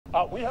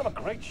We have a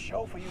great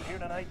show for you here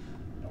tonight.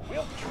 A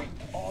real treat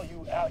to all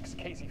you Alex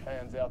Casey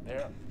fans out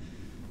there.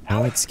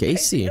 Alex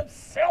Casey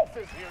himself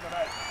is here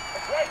tonight.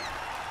 That's right.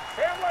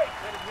 Sam Lake,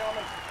 ladies and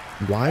gentlemen.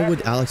 Why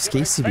would Alex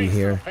Casey be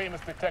here?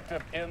 Famous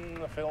detective in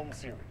the film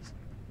series.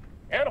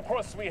 And of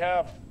course we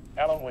have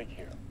Alan Wake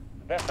here.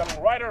 The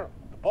best-selling writer,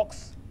 the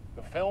books,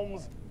 the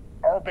films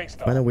are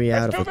based on. When are we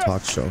out of a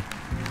talk show?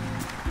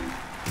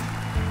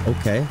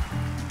 Okay.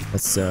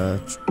 Let's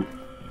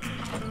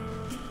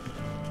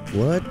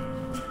what?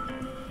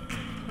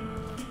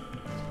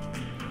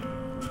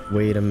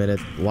 Wait a minute.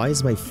 Why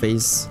is my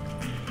face?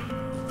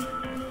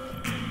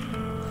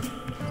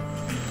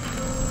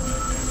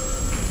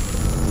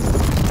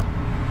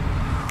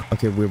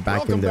 Okay, we're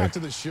back in there. Welcome back to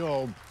the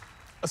show.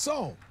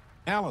 So,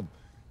 Alan,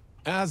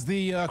 as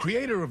the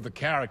creator of the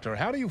character,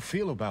 how do you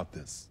feel about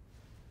this?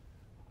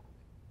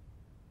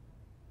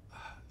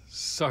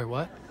 Sorry,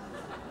 what?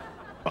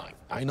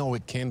 I know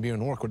it can be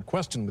an awkward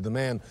question with the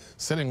man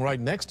sitting right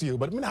next to you,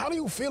 but I mean, how do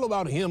you feel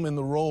about him in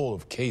the role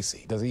of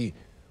Casey? Does he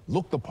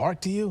look the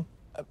part to you?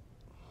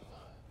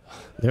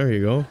 There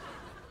you go.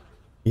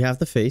 You have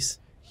the face.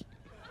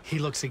 He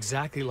looks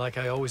exactly like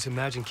I always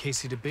imagined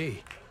Casey to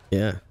be.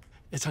 Yeah.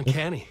 It's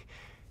uncanny.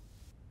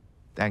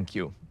 Thank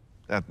you.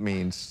 That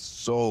means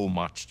so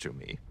much to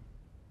me.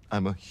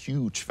 I'm a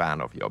huge fan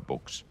of your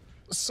books.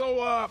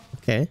 So,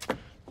 okay.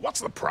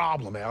 What's the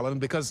problem, Alan?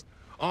 Because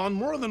on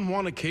more than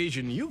one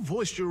occasion, you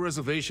voiced your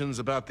reservations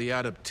about the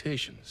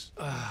adaptations.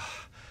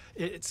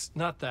 It's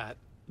not that.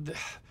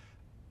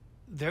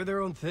 They're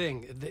their own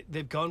thing.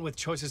 They've gone with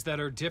choices that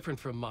are different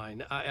from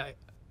mine.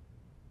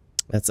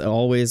 That's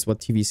always what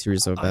TV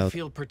series are about. I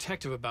feel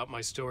protective about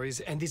my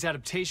stories, and these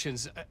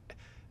adaptations...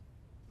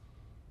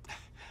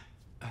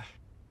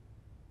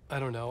 I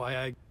don't know.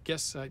 I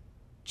guess I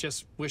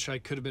just wish I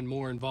could have been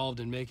more involved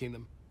in making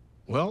them.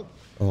 Well,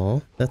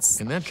 that's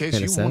in that case,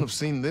 you sad. won't have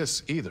seen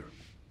this either.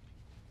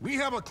 We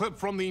have a clip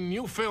from the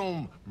new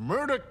film,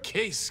 Murder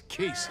Case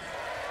Casey.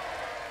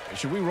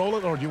 Should we roll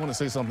it, or do you want to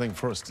say something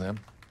first, Sam?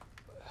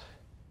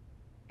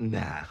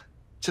 Nah,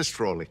 just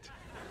roll it.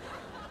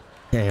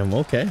 Damn,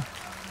 okay.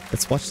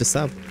 Let's watch this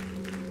up.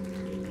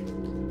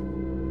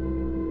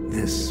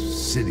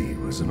 This city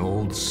was an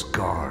old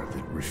scar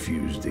that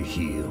refused to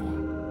heal.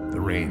 The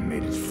rain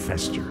made it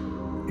fester.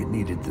 It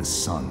needed the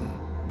sun,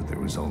 but there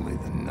was only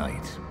the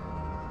night.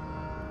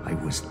 I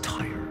was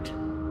tired.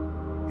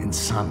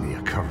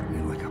 Insomnia covered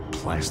me like a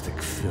plastic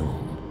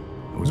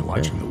film. I was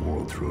watching the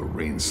world through a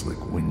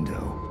rain-slick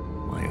window,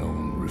 my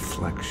own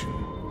reflection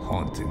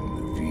haunting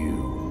the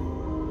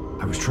view.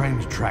 I was trying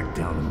to track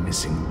down a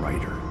missing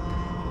writer.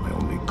 My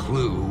only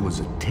clue was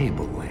a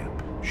table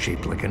lamp,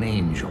 shaped like an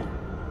angel.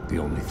 The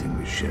only thing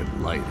that shed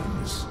light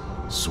on this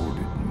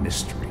sordid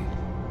mystery.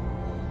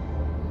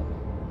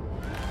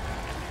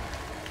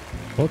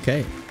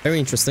 Okay, very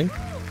interesting.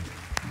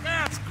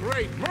 That's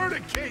great. Murder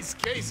Case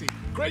Casey.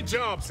 Great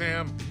job,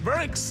 Sam.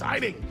 Very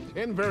exciting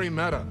and very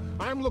meta.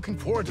 I'm looking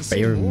forward to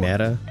seeing more.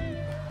 Very meta.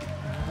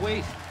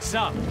 Wait,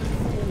 stop.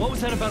 What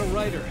was that about a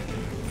writer?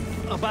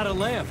 About a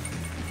lamp?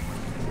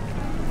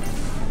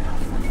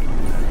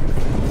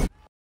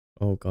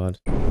 Oh god.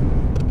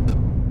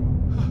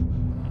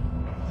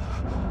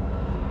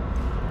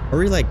 Are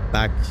we like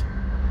back?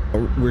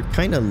 We're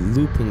kind of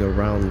looping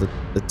around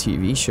the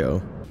TV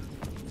show.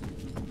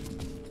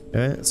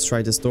 Okay, let's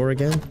try this door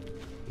again.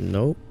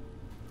 Nope.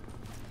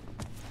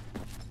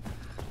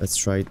 Let's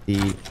try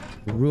the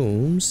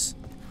rooms.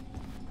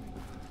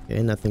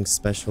 Okay, nothing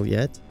special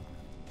yet.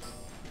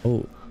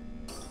 Oh.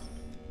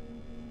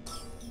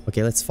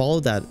 Okay, let's follow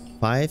that.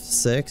 5,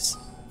 6,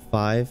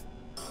 5,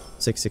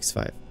 6, 6,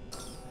 5.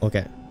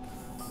 Okay.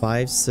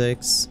 5,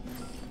 6,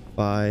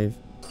 5,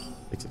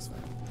 6, 6,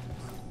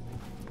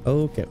 5.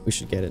 Okay, we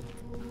should get it.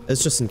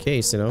 It's just in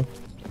case, you know.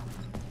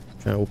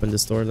 Try to open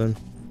this door then.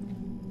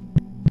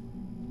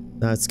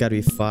 Now it's gotta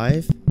be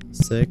 5,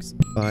 6,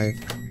 5.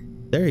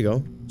 There you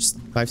go. Just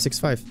 5, 6,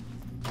 5.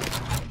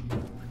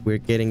 We're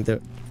getting the...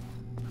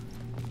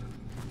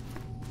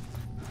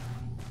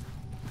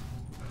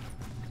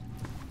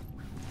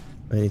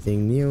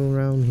 Anything new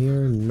around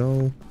here?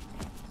 No.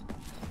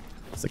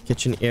 It's a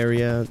kitchen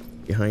area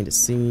behind the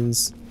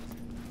scenes.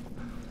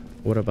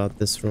 What about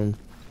this room?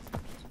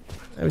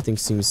 Everything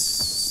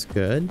seems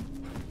good.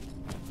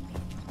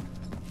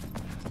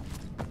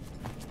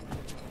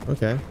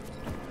 Okay.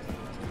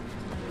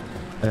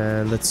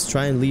 And let's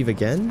try and leave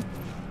again.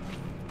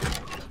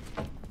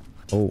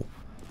 Oh,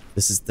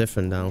 this is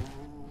different now.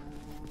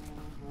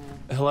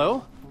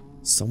 Hello?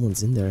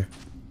 Someone's in there.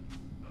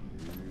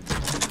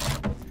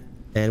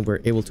 And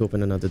we're able to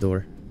open another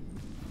door.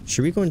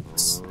 Should we go and...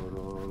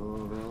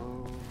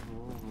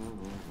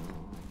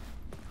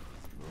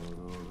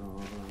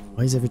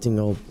 Why is everything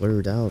all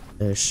blurred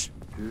out-ish?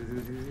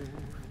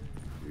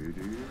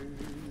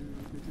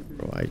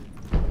 Right.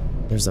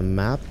 There's a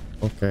map?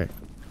 Okay.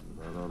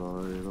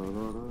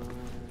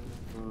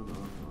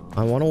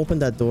 I want to open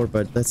that door,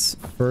 but let's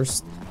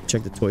first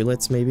check the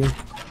toilets, maybe.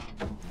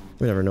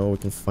 We never know. We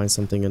can find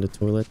something in the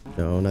toilet.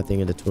 No,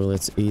 nothing in the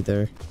toilets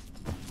either.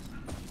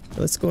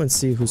 Let's go and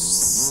see who's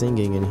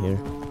singing in here.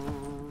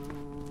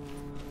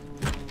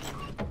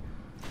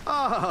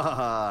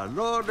 Ah,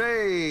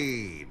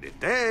 Lorraine!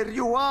 There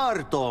you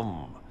are,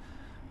 Tom.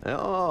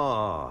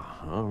 Oh,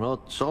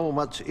 not so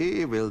much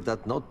evil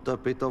that not a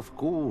bit of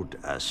good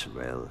as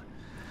well.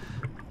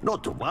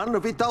 Not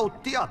one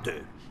without the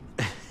other.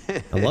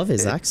 I love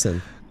his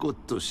accent. Good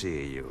to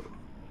see you.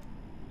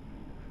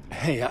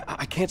 Hey,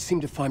 I can't seem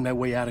to find my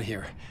way out of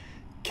here.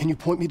 Can you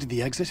point me to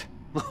the exit?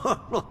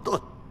 No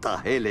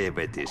totta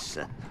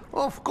helvetissä.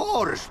 Of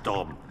course,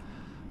 Tom.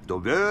 The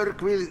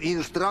work will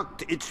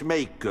instruct its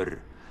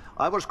maker.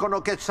 I was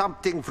gonna get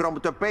something from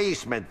the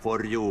basement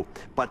for you,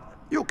 but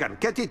you can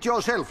get it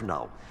yourself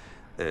now.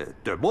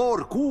 The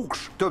more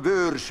cooks, the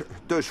worse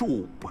the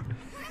soup.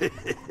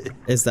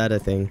 Is that a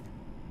thing?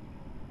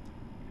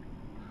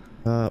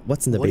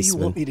 What's in the basement? What do you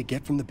want me to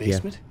get from the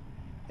basement?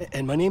 Yeah.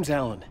 And my name's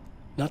Alan,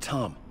 not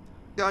Tom.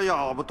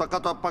 Ja, mutta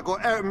katoppa kun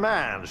a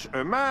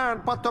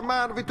man, but a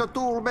man with a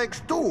tool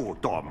makes two,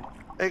 Tom.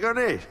 Eikö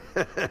niin?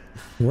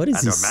 What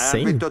is he and a man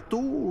saying? with a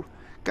tool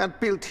can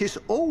build his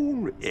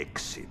own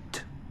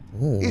exit.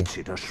 Oh. It's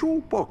in a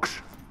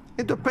shoebox,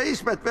 in the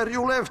basement where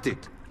you left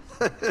it.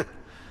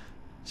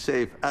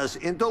 Safe as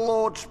in the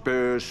Lord's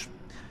purse.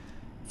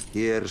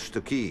 Here's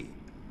the key.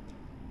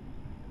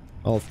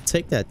 I'll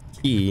take that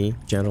key,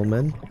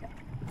 gentlemen.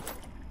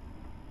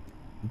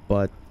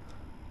 But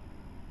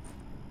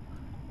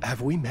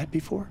Have we met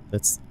before?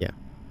 yeah.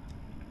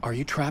 Are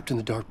you trapped in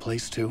the dark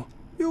place too?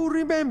 You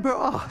remember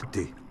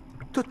Ahti,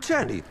 the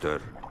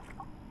janitor.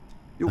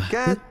 You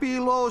can't be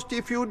lost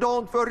if you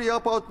don't worry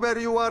about where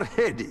you are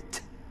headed.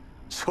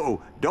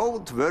 So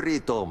don't worry,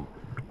 Tom.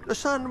 The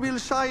sun will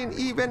shine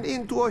even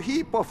into a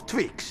heap of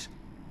twigs.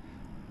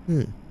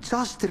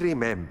 Just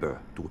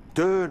remember to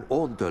turn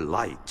on the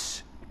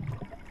lights.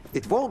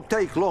 It won't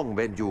take long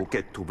when you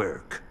get to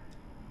work.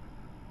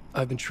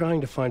 I've been trying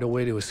to find a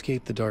way to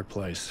escape the dark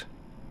place.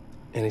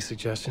 Any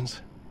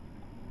suggestions?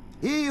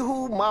 He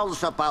who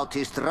mouths about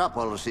his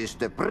troubles is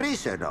the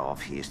prisoner of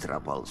his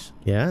troubles.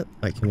 Yeah,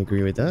 I can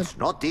agree with that. It's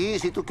not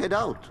easy to get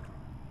out.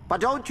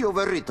 But don't you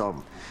worry,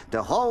 Tom.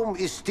 The home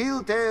is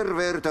still there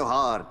where the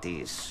heart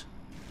is.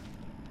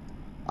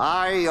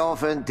 I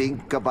often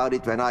think about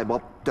it when I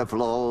mop the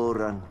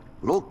floor and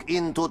look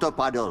into the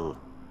puddle.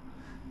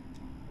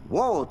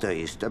 Water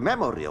is the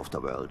memory of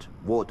the world.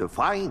 Water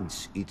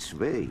finds its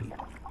way.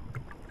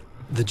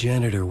 The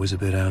janitor was a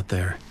bit out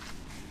there,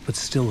 but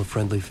still a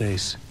friendly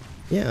face.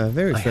 Yeah, a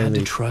very I friendly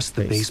had to trust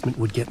the face. basement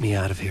would get me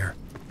out of here.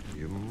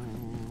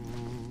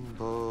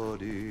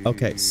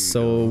 Okay,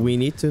 so we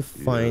need to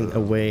find a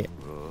way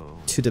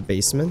to the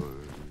basement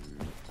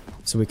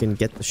so we can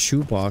get the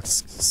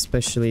shoebox,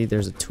 especially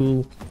there's a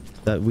tool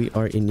that we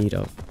are in need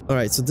of. All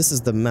right, so this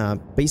is the map.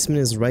 Basement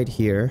is right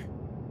here.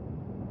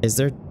 Is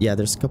there? Yeah,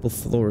 there's a couple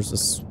floors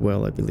as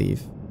well, I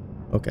believe.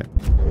 Okay,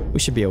 we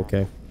should be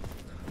okay.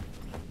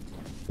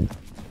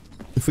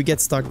 If we get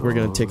stuck, we're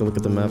gonna take a look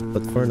at the map,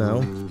 but for now,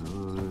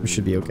 we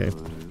should be okay.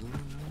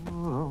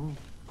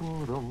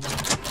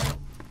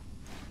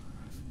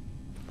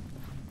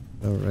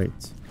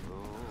 Alright.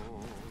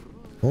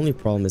 Only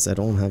problem is I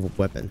don't have a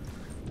weapon.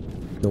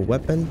 No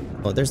weapon?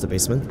 Oh, there's the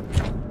basement.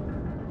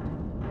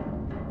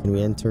 Can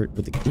we enter it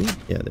with the key?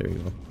 Yeah, there you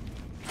go.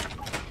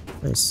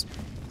 Nice.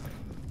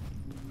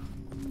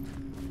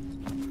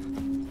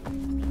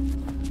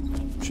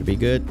 Should be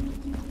good.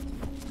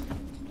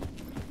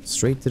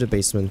 Straight to the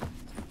basement.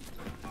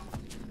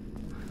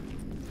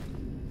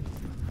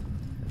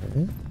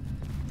 Okay.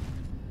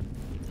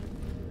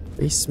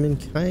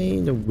 Basement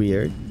kind of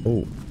weird.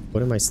 Oh,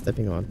 what am I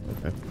stepping on?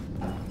 Okay.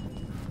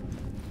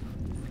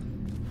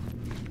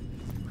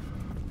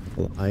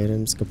 Couple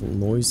items, couple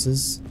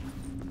noises.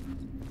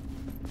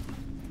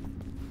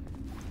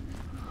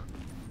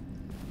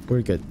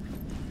 We're good.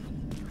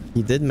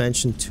 He did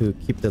mention to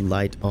keep the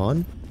light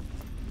on,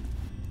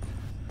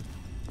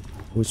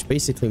 which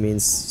basically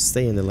means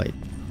stay in the light,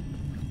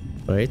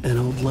 right? An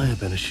old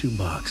lamp in a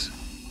shoebox.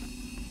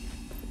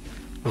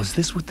 Was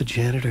this what the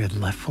janitor had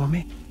left for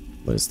me?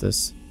 What is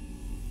this?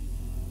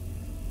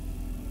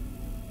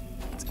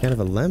 It's kind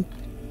of a lamp.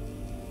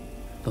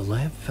 The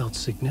lamp felt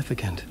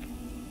significant.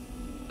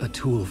 A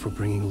tool for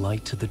bringing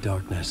light to the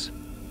darkness.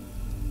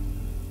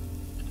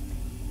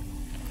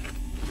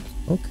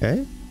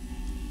 Okay.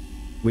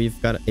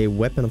 We've got a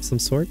weapon of some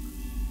sort.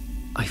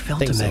 I felt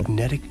Think a so.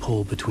 magnetic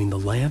pull between the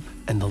lamp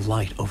and the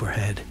light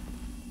overhead.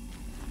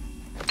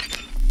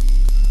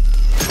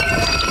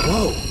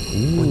 Whoa!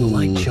 When the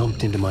light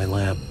jumped into my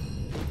lamp,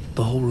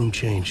 the whole room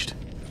changed.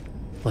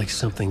 Like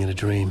something in a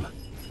dream.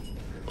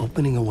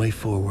 Opening a way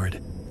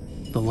forward.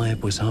 The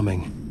lamp was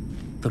humming.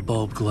 The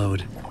bulb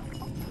glowed.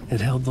 It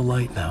held the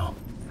light now.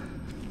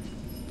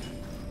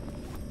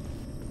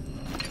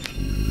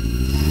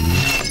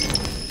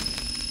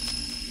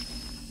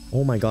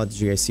 Oh my god, did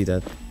you guys see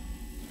that?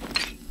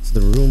 So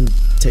the room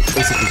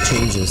basically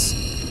changes.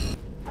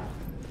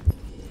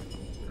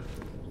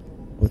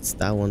 What's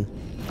that one?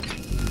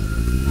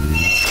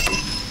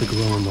 The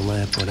glow in the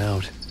lamp went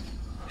out,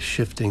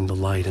 shifting the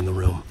light in the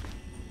room.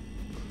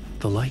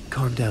 The light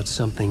carved out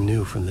something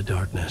new from the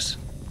darkness.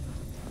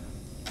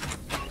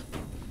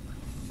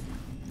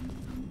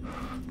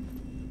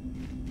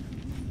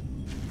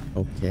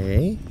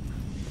 Okay.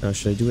 Now,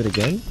 should I do it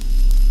again?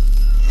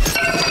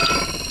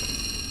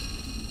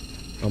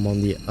 I'm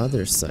on the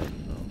other side.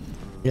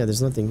 Yeah,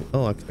 there's nothing.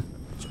 Oh,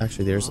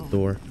 actually, there's a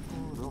door.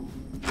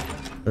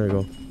 There we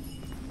go.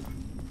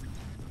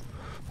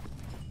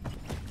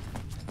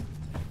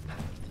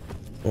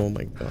 Oh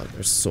my god,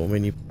 there's so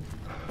many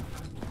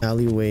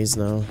alleyways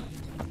now.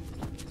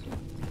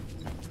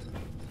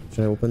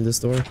 Should I open this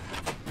door?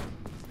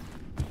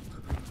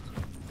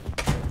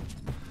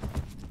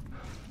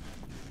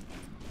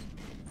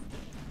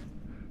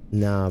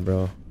 Nah,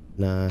 bro.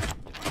 Nah.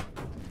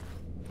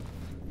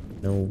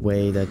 No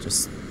way that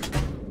just...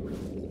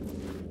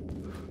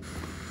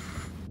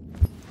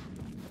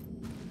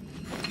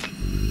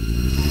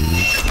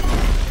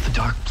 The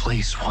dark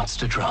place wants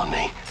to drown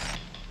me.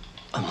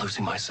 I'm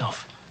losing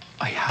myself.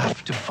 I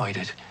have to fight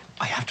it.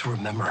 I have to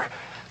remember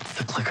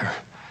the clicker,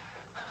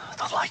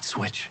 the light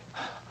switch.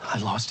 I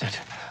lost it,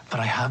 but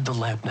I have the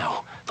lamp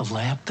now. The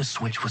lamp the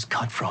switch was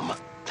cut from.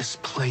 This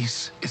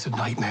place is a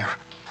nightmare.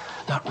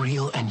 Not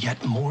real, and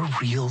yet more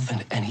real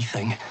than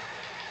anything.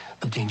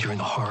 The danger and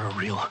the horror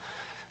real.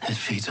 It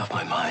feeds off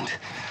my mind,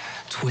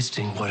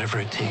 twisting whatever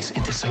it takes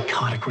into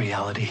psychotic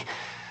reality.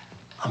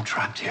 I'm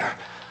trapped here.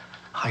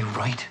 I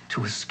write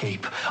to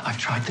escape. I've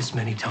tried this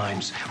many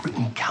times,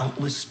 written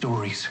countless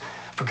stories,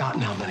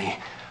 forgotten how many.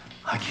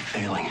 I keep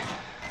failing,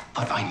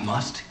 but I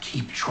must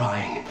keep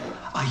trying.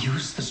 I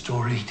use the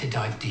story to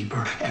dive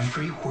deeper.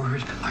 Every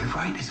word I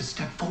write is a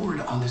step forward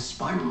on this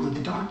spiral in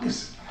the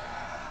darkness.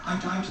 I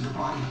dive to the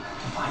bottom to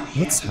find the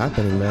What's answer.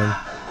 happening, man?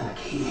 The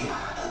key,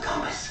 the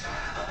compass,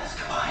 that's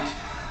combined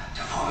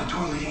to form a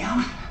door leading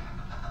out.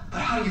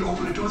 But how do you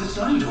open a door that's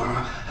not a door?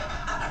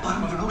 At the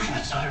bottom of an ocean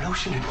that's not an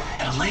ocean,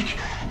 and a lake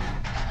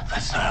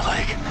that's not a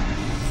lake.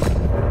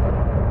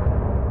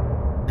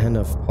 End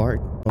of part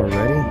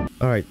already?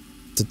 Alright,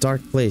 it's a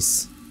dark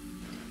place.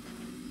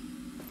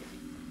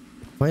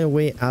 Find a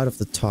way out of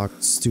the talk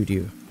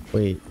studio.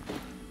 Wait.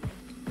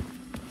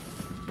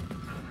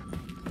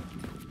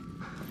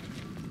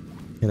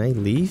 Can I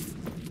leave?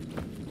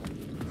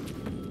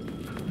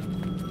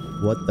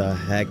 What the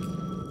heck?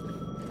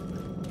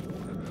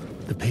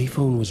 The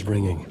payphone was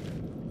ringing.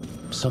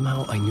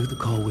 Somehow I knew the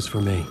call was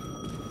for me.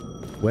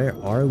 Where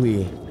are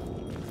we?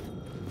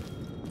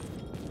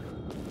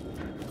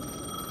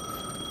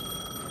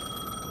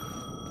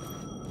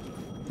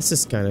 This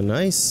is kind of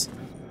nice.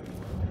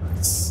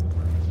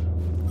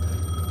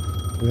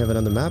 We have it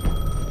on the map.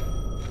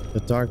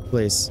 The dark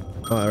place.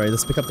 Oh, alright,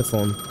 let's pick up the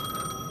phone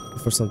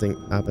before something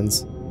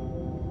happens.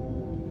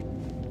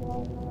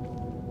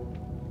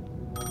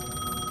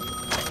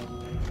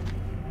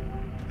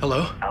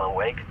 Hello? Alan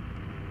Wake?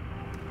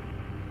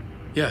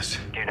 Yes.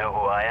 Do you know who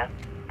I am?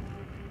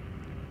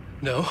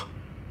 No?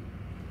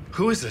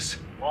 Who is this?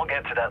 We'll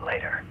get to that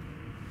later.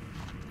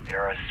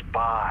 There are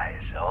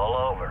spies all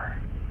over.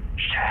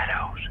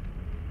 Shadows.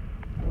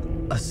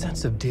 A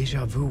sense of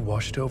deja vu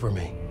washed over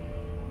me.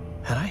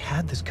 Had I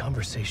had this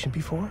conversation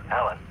before?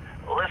 Alan,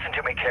 listen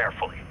to me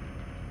carefully.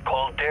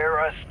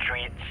 Caldera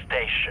Street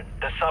Station,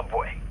 the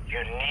subway.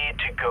 You need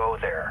to go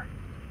there.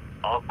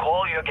 I'll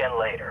call you again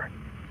later.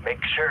 Make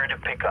sure to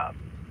pick up.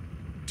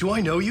 Do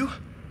I know you?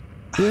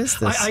 Who is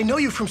this? I know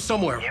you from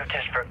somewhere. You've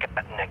just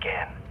forgotten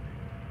again.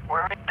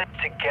 We're in this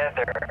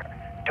together.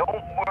 Don't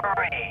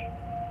worry.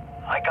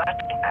 I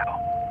got you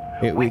now.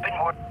 Wait, We've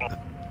been working.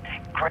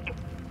 Great.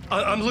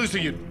 I'm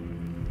losing you.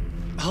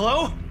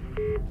 Hello?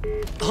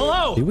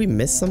 Hello? Did we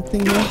miss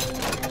something here?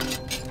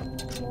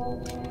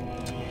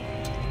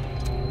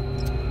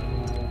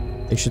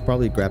 You should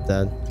probably grab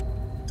that,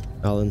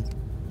 Alan.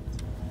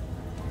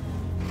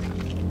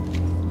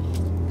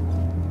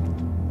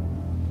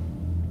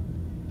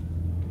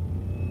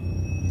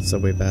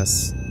 Subway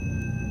pass.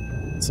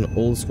 It's an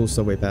old school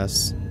subway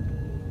pass.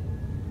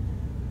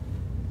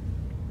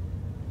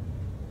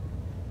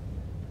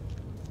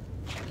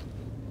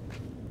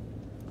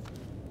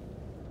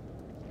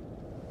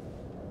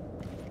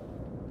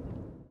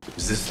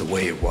 Is this the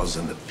way it was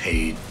in the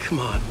paid? Come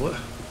on,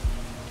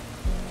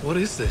 what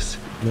is this?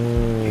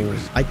 No,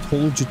 I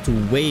told you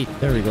to wait.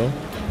 There we go.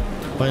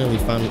 Finally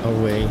found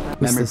our way.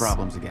 Who's Memory this?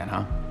 problems again,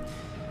 huh?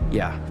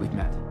 Yeah, we've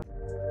met.